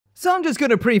So I'm just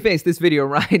gonna preface this video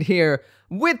right here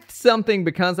with something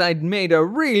because I'd made a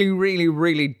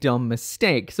really dumb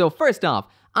mistake. So first off,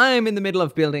 I am in the middle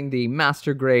of building the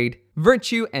master grade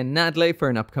Virtue and Nadle for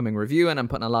an upcoming review, and I'm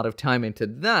putting a lot of time into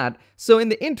that. So in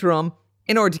the interim,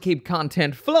 in order to keep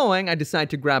content flowing, I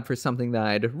decided to grab for something that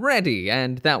I had ready,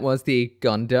 and that was the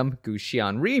Gundam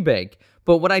Gusion Rebake.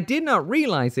 But what I did not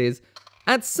realize is,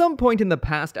 at some point in the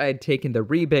past, I had taken the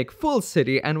Rebake full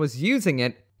city and was using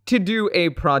it to do a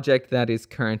project that is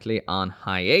currently on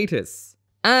hiatus.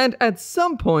 And at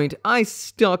some point, I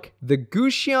stuck the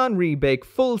Gusion Rebake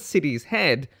full city's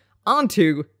head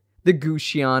onto the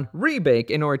Gusion Rebake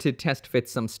in order to test fit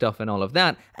some stuff and all of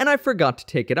that, and I forgot to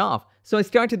take it off. So I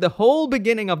started the whole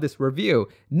beginning of this review,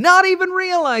 not even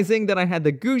realizing that I had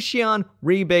the Gusion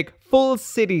Rebake full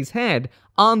city's head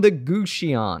on the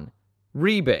Gusion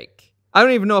Rebake. I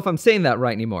don't even know if I'm saying that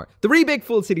right anymore. The Rebake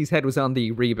full city's head was on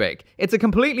the Rebake. It's a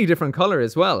completely different color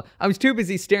as well. I was too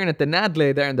busy staring at the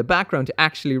Nadle there in the background to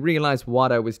actually realize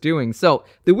what I was doing. So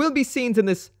there will be scenes in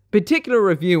this particular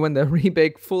review when the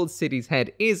Rebake full city's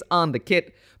head is on the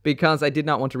kit, because I did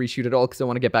not want to reshoot it all because I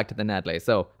want to get back to the Nadle.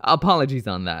 So apologies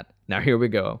on that. Now here we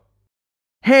go.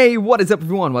 Hey, what is up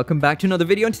everyone? Welcome back to another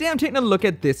video, and today I'm taking a look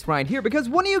at this right here because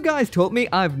one of you guys told me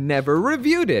I've never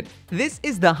reviewed it. This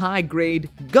is the high-grade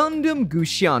Gundam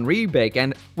Gusion Rebake,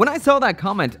 and when I saw that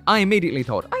comment, I immediately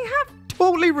thought, I have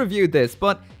totally reviewed this,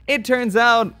 but it turns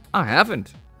out I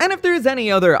haven't. And if there is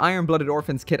any other Iron-Blooded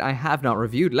Orphans kit I have not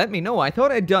reviewed, let me know. I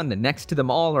thought I'd done the next to them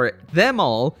all or them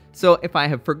all, so if I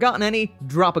have forgotten any,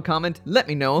 drop a comment, let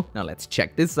me know. Now let's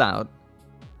check this out.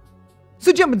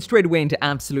 So jumping straight away into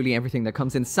absolutely everything that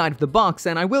comes inside of the box,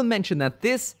 and I will mention that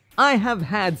this I have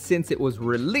had since it was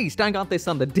released. I got this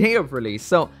on the day of release,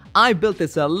 so I built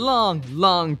this a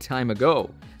long time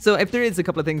ago. So if there is a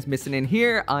couple of things missing in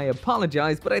here, I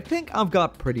apologize, but I think I've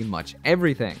got pretty much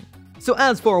everything. So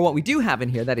as for what we do have in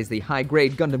here, that is the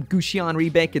high-grade Gundam Gusion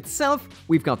Rebake itself.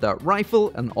 We've got the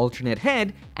rifle, an alternate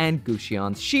head, and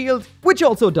Gusion's shield, which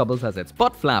also doubles as its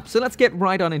butt flap. So let's get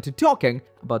right on into talking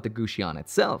about the Gusion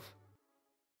itself.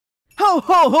 Ho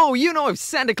ho ho, you know if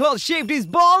Santa Claus shaved his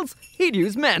balls, he'd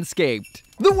use Manscaped.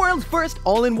 The world's first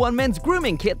all-in-one men's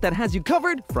grooming kit that has you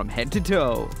covered from head to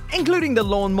toe. Including the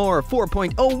Lawnmower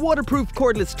 4.0 waterproof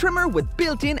cordless trimmer with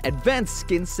built-in advanced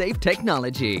skin-safe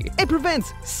technology. It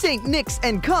prevents sink nicks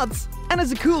and cuts, and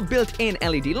has a cool built-in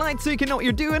LED light so you can know what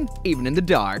you're doing, even in the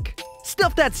dark.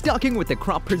 Stuff that stocking with the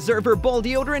Crop Preserver Ball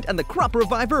Deodorant and the Crop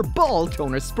Reviver Ball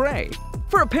Toner Spray.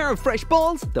 For a pair of fresh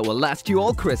balls that will last you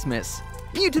all Christmas.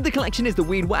 New to the collection is the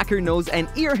Weed Whacker Nose and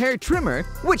Ear Hair Trimmer,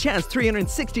 which has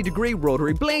 360-degree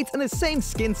rotary blades and the same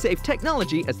skin-safe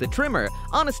technology as the trimmer.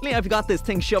 Honestly, I've got this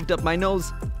thing shoved up my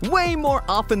nose way more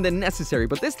often than necessary,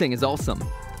 but this thing is awesome.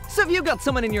 So if you've got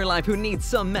someone in your life who needs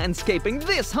some manscaping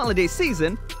this holiday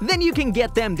season, then you can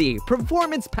get them the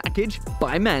Performance Package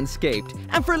by Manscaped.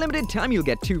 And for a limited time, you'll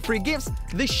get 2 free gifts,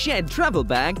 the Shed Travel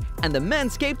Bag and the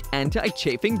Manscaped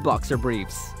Anti-Chafing Boxer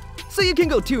Briefs. So you can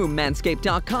go to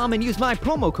manscaped.com and use my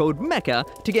promo code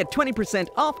MECHA to get 20%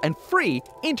 off and free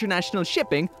international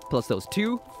shipping, plus those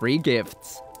 2 free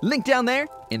gifts. Link down there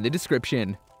in the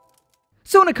description.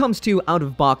 So when it comes to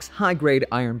out-of-box high-grade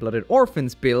Iron-Blooded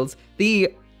Orphans builds,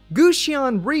 the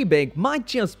Gusion Rebake might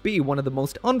just be one of the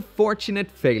most unfortunate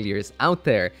failures out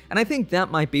there, and I think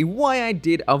that might be why I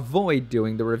did avoid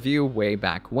doing the review way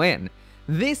back when.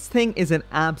 This thing is an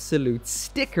absolute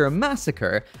sticker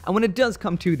massacre, and when it does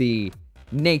come to the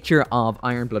nature of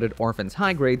Iron-Blooded Orphans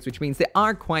high grades, which means they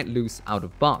are quite loose out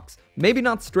of box. Maybe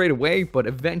not straight away, but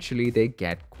eventually they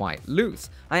get quite loose.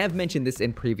 I have mentioned this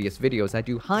in previous videos. I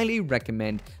do highly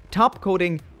recommend top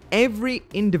coating every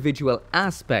individual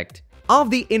aspect of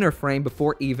the inner frame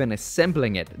before even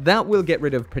assembling it. That will get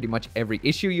rid of pretty much every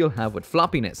issue you'll have with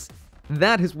floppiness.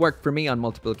 That has worked for me on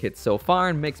multiple kits so far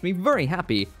and makes me very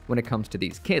happy when it comes to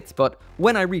these kits, but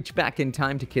when I reach back in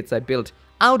time to kits I built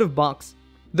out of box,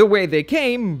 the way they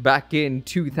came back in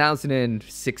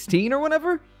 2016 or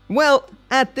whatever, well,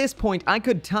 at this point I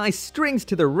could tie strings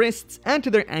to their wrists and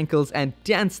to their ankles and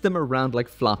dance them around like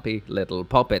floppy little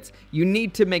puppets. You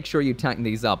need to make sure you tighten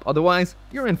these up, otherwise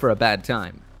you're in for a bad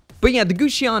time. But yeah, the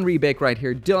Gusion Rebake right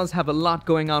here does have a lot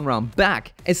going on around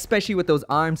back, especially with those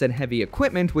arms and heavy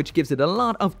equipment, which gives it a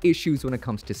lot of issues when it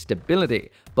comes to stability.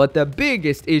 But the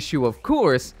biggest issue, of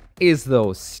course, is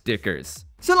those stickers.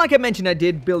 So like I mentioned, I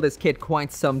did build this kit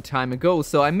quite some time ago,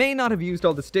 so I may not have used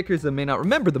all the stickers and may not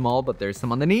remember them all, but there's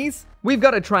some on the knees. We've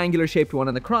got a triangular shaped one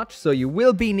on the crotch, so you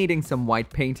will be needing some white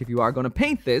paint if you are going to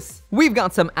paint this. We've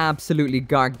got some absolutely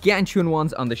gargantuan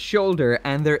ones on the shoulder,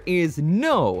 and there is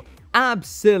no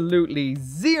absolutely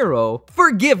zero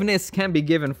forgiveness can be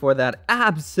given for that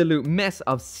absolute mess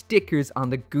of stickers on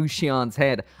the Gusion's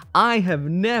head. I have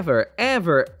never,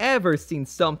 ever seen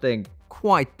something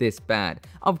quite this bad.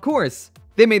 Of course,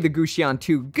 they made the Gusion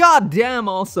 2 goddamn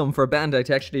awesome for Bandai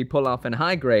to actually pull off in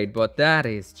high grade, but that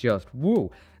is just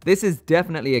woo. This is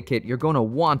definitely a kit you're going to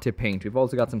want to paint. We've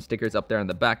also got some stickers up there in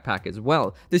the backpack as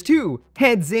well. There's 2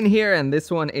 heads in here, and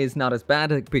this one is not as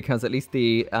bad because at least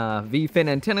the V-fin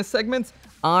antenna segments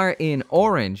are in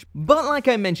orange. But like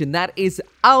I mentioned, that is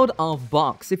out of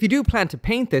box. If you do plan to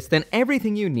paint this, then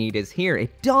everything you need is here.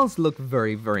 It does look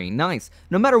very, very nice.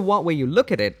 No matter what way you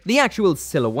look at it, the actual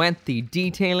silhouette, the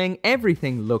detailing,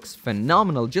 everything looks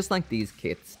phenomenal, just like these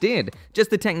kits did.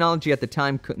 Just the technology at the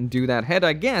time couldn't do that head,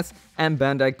 I guess, and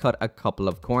Bandai cut a couple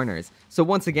of corners. So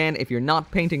once again, if you're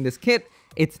not painting this kit,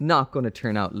 it's not going to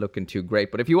turn out looking too great.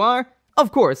 But if you are,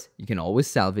 of course, you can always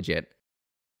salvage it.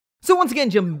 So once again,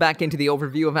 jumping back into the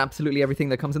overview of absolutely everything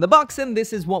that comes in the box, and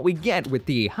this is what we get with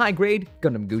the high-grade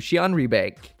Gundam Gusion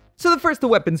Rebake. So the first of the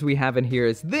weapons we have in here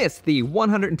is this, the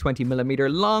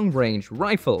 120mm long-range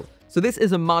rifle. So this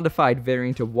is a modified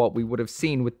variant of what we would have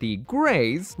seen with the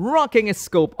Greys, rocking a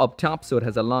scope up top so it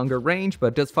has a longer range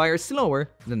but does fire slower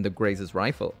than the Greys'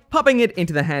 rifle. Popping it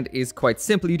into the hand is quite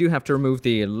simple. You do have to remove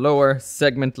the lower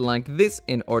segment like this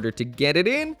in order to get it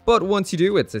in, but once you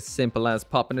do, it's as simple as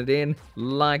popping it in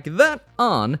like that,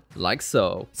 on like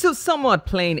so. So somewhat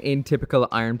plain in typical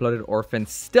Iron-Blooded Orphan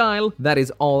style. That is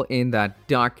all in that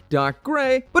dark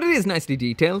gray, but it is nicely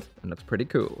detailed and looks pretty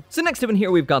cool. So next up in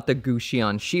here, we've got the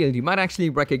Gusion shield. You might actually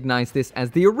recognize this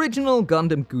as the original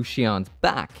Gundam Gusion's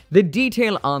back. The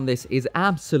detail on this is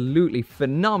absolutely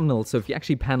phenomenal, so if you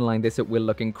actually panelline this, it will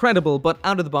look incredible, but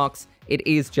out of the box, it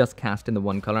is just cast in the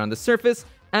one color on the surface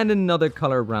and another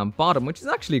color around bottom, which is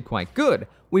actually quite good.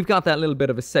 We've got that little bit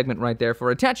of a segment right there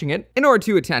for attaching it in order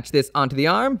to attach this onto the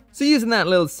arm. So using that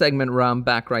little segment around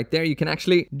back right there, you can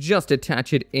actually just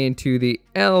attach it into the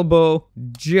elbow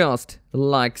just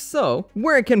like so,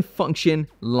 where it can function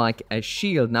like a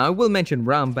shield. Now I will mention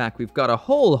round back, we've got a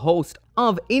whole host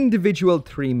of individual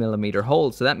 3mm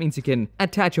holes. So that means you can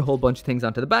attach a whole bunch of things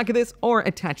onto the back of this or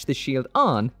attach the shield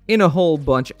on in a whole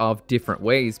bunch of different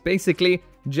ways. Basically,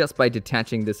 just by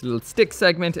detaching this little stick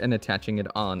segment and attaching it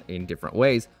on in different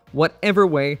ways, whatever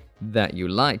way that you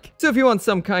like. So if you want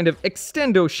some kind of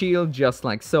extendo shield, just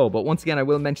like so. But once again, I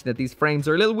will mention that these frames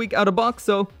are a little weak out of box,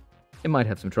 so it might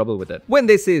have some trouble with it. When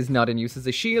this is not in use as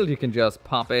a shield, you can just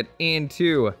pop it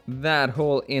into that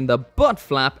hole in the butt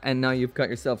flap, and now you've got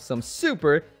yourself some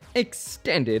super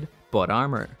extended butt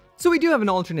armor. So we do have an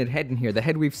alternate head in here. The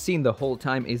head we've seen the whole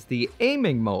time is the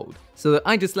aiming mode. So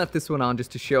I just left this one on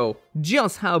just to show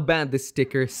just how bad this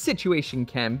sticker situation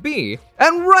can be.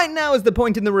 And right now is the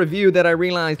point in the review that I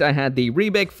realized I had the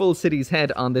Rebake Full City's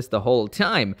head on this the whole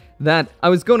time. That I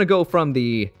was going to go from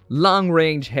the long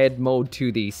range head mode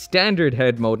to the standard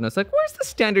head mode. And I was like, where's the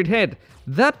standard head?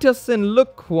 That doesn't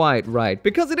look quite right,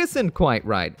 because it isn't quite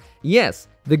right. Yes,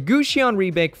 the Gusion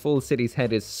Rebake Full City's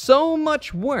head is so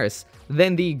much worse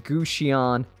than the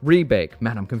Gusion Rebake.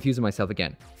 Man, I'm confusing myself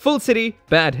again. Full City,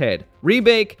 bad head.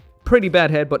 Rebake, pretty bad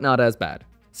head, but not as bad.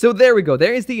 So there we go.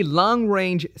 There is the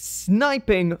long-range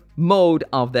sniping mode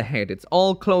of the head. It's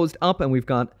all closed up, and we've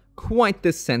got quite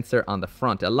the sensor on the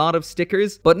front. A lot of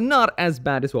stickers, but not as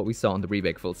bad as what we saw in the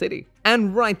Rebake Full City.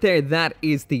 And right there, that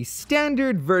is the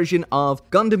standard version of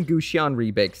Gundam Gusion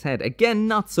Rebake's head. Again,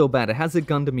 not so bad. It has a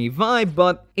Gundam-y vibe,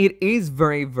 but it is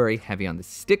very, very heavy on the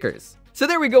stickers. So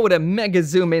there we go with a mega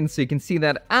zoom in so you can see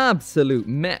that absolute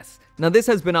mess. Now this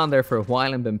has been on there for a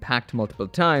while and been packed multiple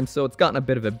times, so it's gotten a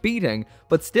bit of a beating,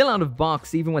 but still out of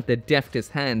box, even with the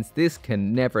deftest hands, this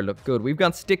can never look good. We've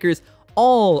got stickers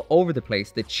all over the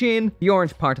place. The chin, the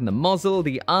orange part in the muzzle,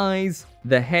 the eyes,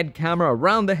 the head camera,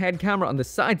 around the head camera, on the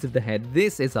sides of the head.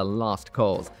 This is a lost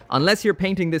cause. Unless you're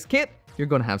painting this kit, you're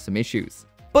going to have some issues.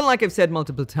 But like I've said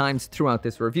multiple times throughout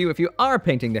this review, if you are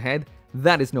painting the head,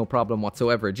 that is no problem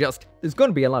whatsoever. Just, there's going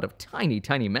to be a lot of tiny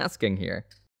masking here.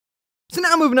 So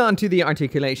now moving on to the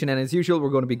articulation, and as usual, we're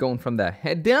going to be going from the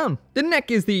head down. The neck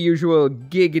is the usual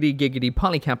giggity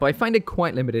polycap, but I find it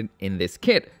quite limited in this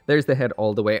kit. There's the head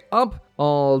all the way up,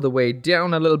 all the way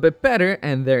down a little bit better,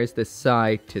 and there's the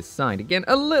side to side. Again,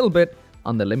 a little bit,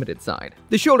 on the limited side.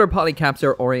 The shoulder polycaps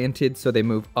are oriented so they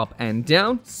move up and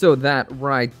down, so that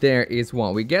right there is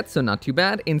what we get, so not too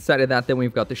bad. Inside of that, then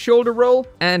we've got the shoulder roll,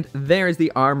 and there's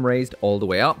the arm raised all the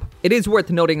way up. It is worth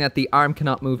noting that the arm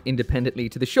cannot move independently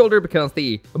to the shoulder because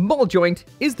the ball joint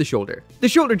is the shoulder. The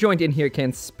shoulder joint in here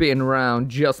can spin around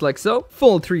just like so,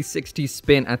 full 360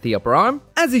 spin at the upper arm.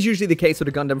 As is usually the case with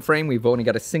a Gundam frame, we've only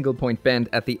got a single point bend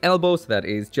at the elbow, so that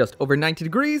is just over 90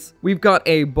 degrees. We've got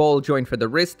a ball joint for the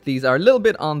wrist. These are a little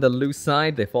bit on the loose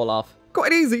side. They fall off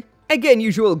quite easy. Again,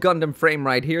 usual Gundam frame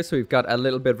right here, so we've got a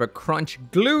little bit of a crunch.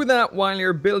 Glue that while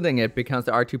you're building it because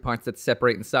there are two parts that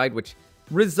separate inside, which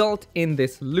result in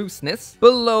this looseness.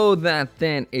 Below that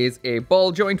then is a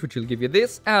ball joint, which will give you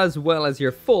this, as well as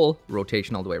your full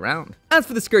rotation all the way around. As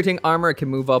for the skirting armor, it can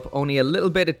move up only a little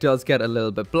bit. It does get a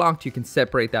little bit blocked. You can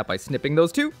separate that by snipping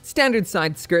those two. Standard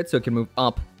side skirt, so it can move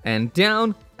up and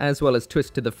down, as well as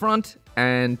twist to the front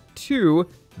and to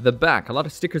the back. A lot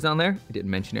of stickers on there I didn't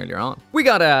mention earlier on. We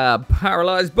got a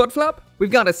paralyzed butt flap.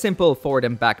 We've got a simple forward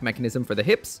and back mechanism for the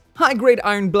hips. High-grade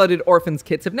iron-blooded orphans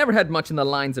kits have never had much in the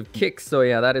lines of kicks, so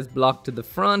yeah, that is blocked to the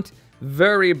front,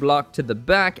 very blocked to the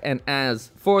back, and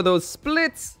as for those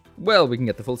splits, well, we can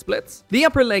get the full splits. The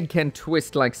upper leg can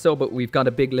twist like so, but we've got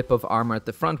a big lip of armor at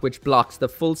the front, which blocks the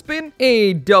full spin.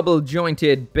 A double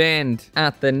jointed bend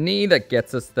at the knee that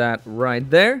gets us that right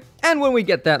there. And when we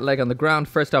get that leg on the ground,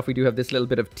 first off, we do have this little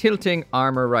bit of tilting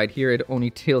armor right here. It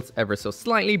only tilts ever so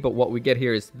slightly, but what we get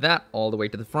here is that all the way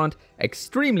to the front,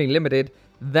 extremely limited.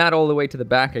 That all the way to the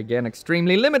back, again,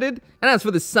 extremely limited. And as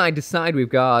for the side to side, we've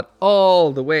got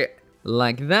all the way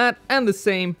like that, and the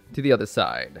same to the other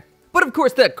side. But of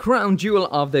course, the crown jewel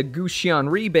of the Gusion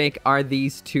Rebake are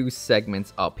these two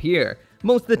segments up here.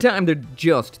 Most of the time, they're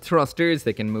just thrusters.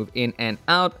 They can move in and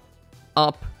out,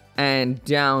 up and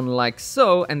down like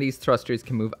so, and these thrusters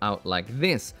can move out like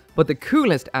this. But the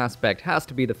coolest aspect has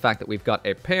to be the fact that we've got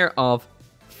a pair of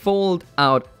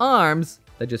fold-out arms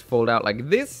that just fold out like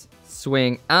this,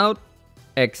 swing out,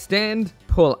 extend,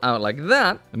 pull out like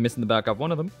that. I'm missing the back of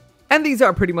one of them. And these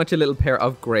are pretty much a little pair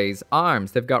of Gray's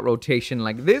arms. They've got rotation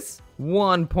like this,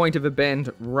 one point of a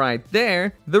bend right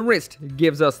there. The wrist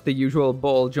gives us the usual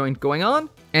ball joint going on.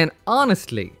 And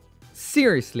honestly,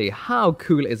 seriously, how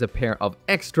cool is a pair of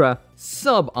extra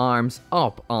sub-arms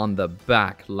up on the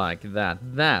back like that?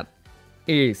 That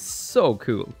is so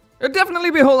cool. It'd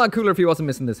definitely be a whole lot cooler if he wasn't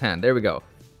missing this hand. There we go.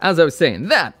 As I was saying,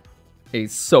 that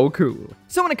is so cool.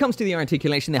 So when it comes to the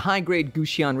articulation, the high-grade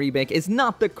Gusion Rebake is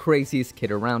not the craziest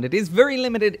kit around. It is very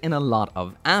limited in a lot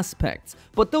of aspects.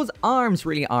 But those arms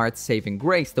really are its saving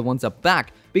grace, the ones up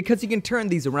back, because you can turn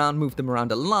these around, move them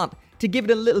around a lot to give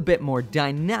it a little bit more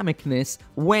dynamicness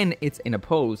when it's in a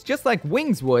pose, just like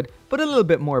wings would, but a little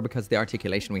bit more because of the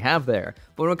articulation we have there.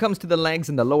 But when it comes to the legs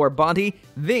and the lower body,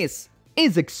 this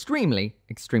is extremely,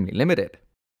 extremely limited.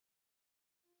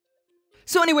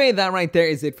 So anyway, that right there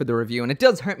is it for the review, and it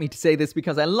does hurt me to say this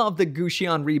because I love the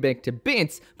Gusion Rebake to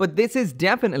bits, but this is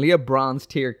definitely a bronze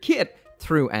tier kit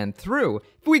through and through.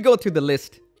 If we go through the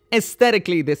list,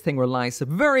 aesthetically this thing relies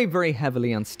very, very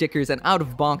heavily on stickers, and out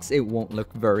of box it won't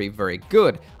look very, very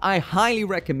good. I highly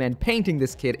recommend painting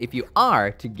this kit if you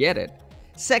are to get it.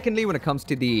 Secondly, when it comes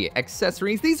to the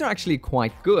accessories, these are actually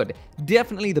quite good.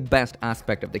 Definitely the best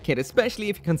aspect of the kit, especially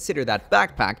if you consider that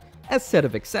backpack a set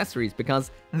of accessories,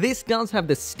 because this does have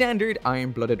the standard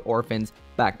Iron-Blooded Orphans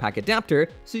backpack adapter,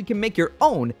 so you can make your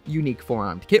own unique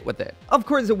four-armed kit with it. Of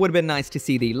course, it would have been nice to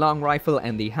see the long rifle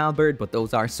and the halberd, but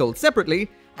those are sold separately.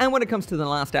 And when it comes to the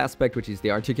last aspect, which is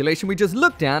the articulation we just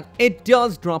looked at, it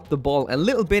does drop the ball a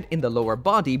little bit in the lower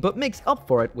body, but makes up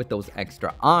for it with those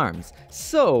extra arms.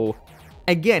 So,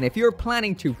 again, if you're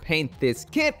planning to paint this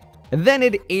kit, then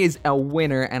it is a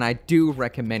winner, and I do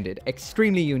recommend it.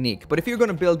 Extremely unique, but if you're going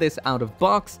to build this out of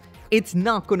box, it's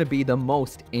not going to be the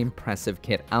most impressive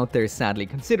kit out there, sadly,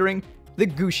 considering the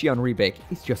Gusion Rebake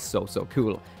is just so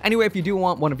cool. Anyway, if you do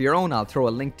want one of your own, I'll throw a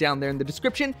link down there in the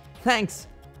description. Thanks,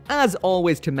 as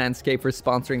always, to Manscaped for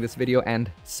sponsoring this video and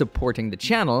supporting the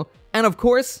channel. And of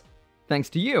course, thanks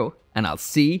to you, and I'll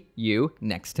see you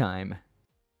next time.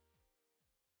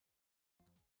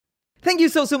 Thank you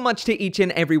so much to each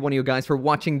and every one of you guys for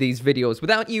watching these videos.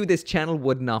 Without you, this channel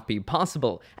would not be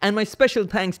possible. And my special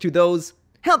thanks to those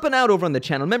helping out over on the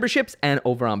channel memberships and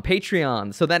over on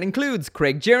Patreon. So that includes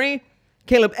Craig Jerry,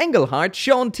 Caleb Engelhardt,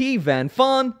 Sean T. Van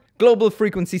Fawn, Global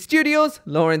Frequency Studios,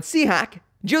 Lauren Seahack,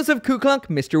 Joseph Kuklunk,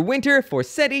 Mr. Winter,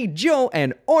 Forsetti, Joe,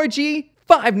 and Orgy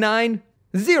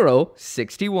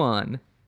 59061.